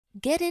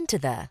Get into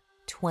the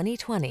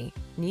 2020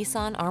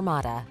 Nissan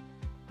Armada.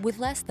 With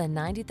less than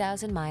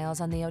 90,000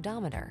 miles on the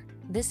odometer,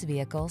 this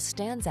vehicle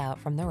stands out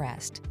from the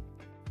rest.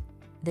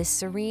 This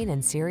serene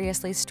and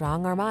seriously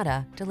strong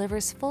Armada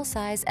delivers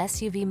full-size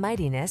SUV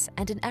mightiness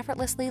and an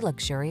effortlessly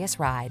luxurious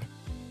ride.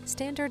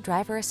 Standard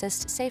driver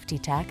assist safety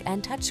tech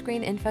and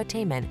touchscreen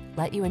infotainment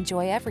let you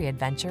enjoy every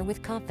adventure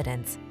with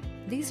confidence.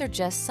 These are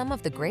just some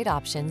of the great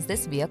options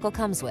this vehicle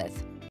comes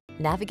with: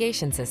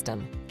 navigation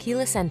system,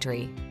 keyless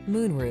entry,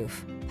 moonroof,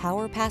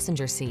 power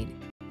passenger seat,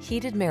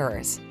 heated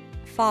mirrors,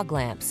 fog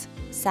lamps,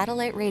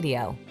 satellite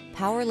radio,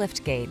 power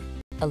liftgate,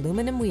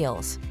 aluminum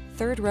wheels,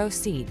 third row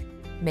seat.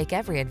 Make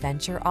every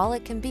adventure all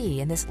it can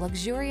be in this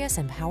luxurious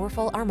and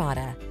powerful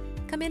Armada.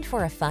 Come in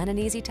for a fun and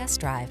easy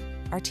test drive.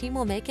 Our team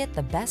will make it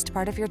the best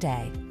part of your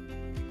day.